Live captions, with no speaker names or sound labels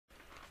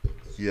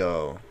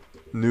Yo,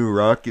 new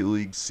Rocket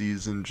League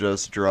season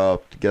just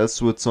dropped.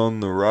 Guess what's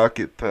on the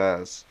Rocket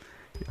Pass?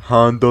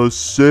 Honda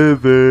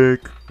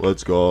Civic.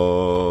 Let's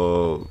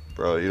go.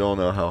 Bro, you don't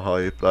know how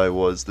hyped I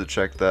was to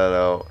check that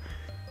out.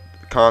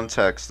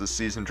 Context, the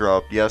season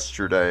dropped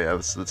yesterday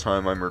as the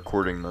time I'm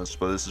recording this,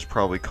 but this is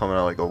probably coming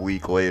out like a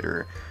week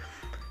later.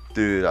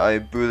 Dude, I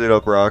booted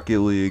up Rocket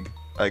League.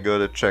 I go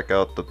to check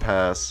out the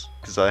pass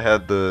because I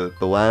had the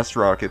last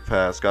Rocket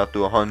Pass, got to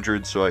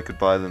 100 so I could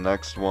buy the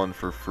next one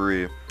for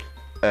free.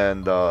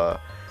 And the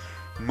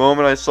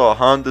moment I saw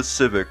Honda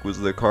Civic was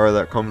the car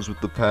that comes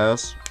with the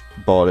pass,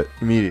 bought it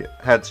immediate.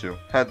 Had to.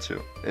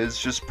 It's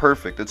just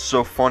perfect. It's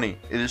so funny.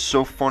 It is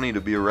so funny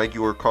to be a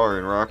regular car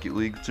in Rocket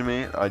League to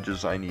me. I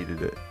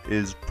needed it. It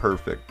is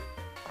perfect.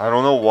 I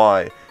don't know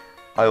why.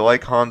 I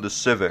like Honda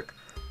Civic.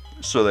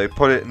 So they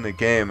put it in the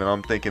game, and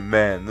I'm thinking,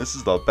 man, this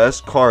is the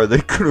best car they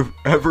could have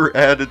ever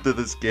added to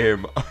this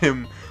game.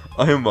 I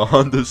am a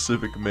Honda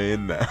Civic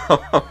main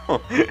now.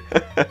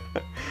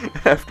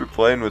 After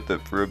playing with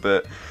it for a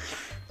bit,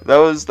 that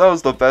was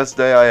the best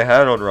day I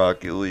had on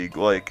Rocket League,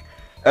 like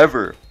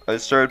ever. I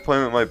started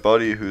playing with my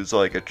buddy who's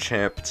like a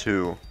champ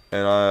 2,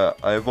 and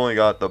I've only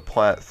got the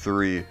plat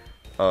 3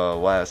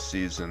 last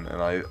season,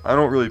 and I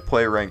don't really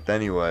play ranked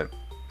anyway.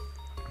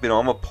 You know,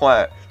 I'm a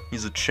plat,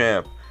 he's a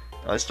champ.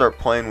 I start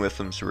playing with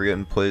them, so we're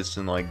getting placed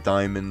in like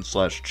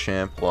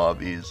diamond/champ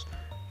lobbies,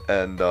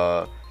 and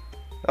that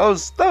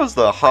was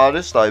the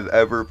hottest I've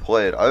ever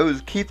played. I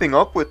was keeping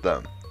up with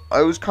them.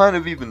 I was kind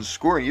of even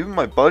scoring. Even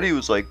my buddy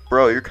was like,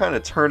 "Bro, you're kind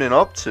of turning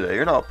up today.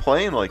 You're not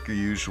playing like your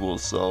usual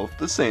self.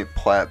 This ain't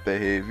plat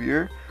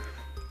behavior."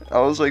 I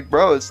was like,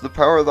 "Bro, it's the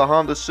power of the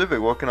Honda Civic.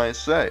 What can I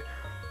say?"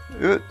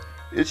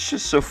 It's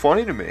just so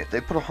funny to me. They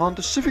put a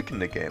Honda Civic in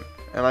the game,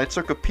 and I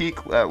took a peek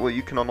at what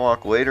you can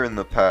unlock later in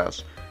the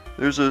pass.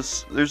 There's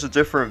a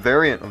different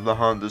variant of the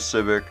Honda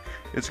Civic.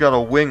 It's got a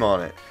wing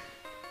on it.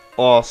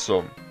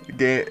 Awesome.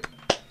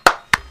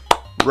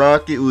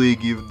 Rocket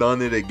League, you've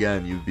done it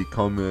again. You've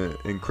become an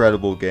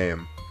incredible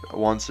game.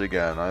 Once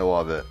again, I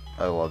love it.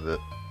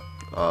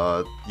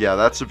 Yeah,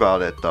 that's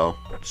about it though.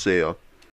 See ya.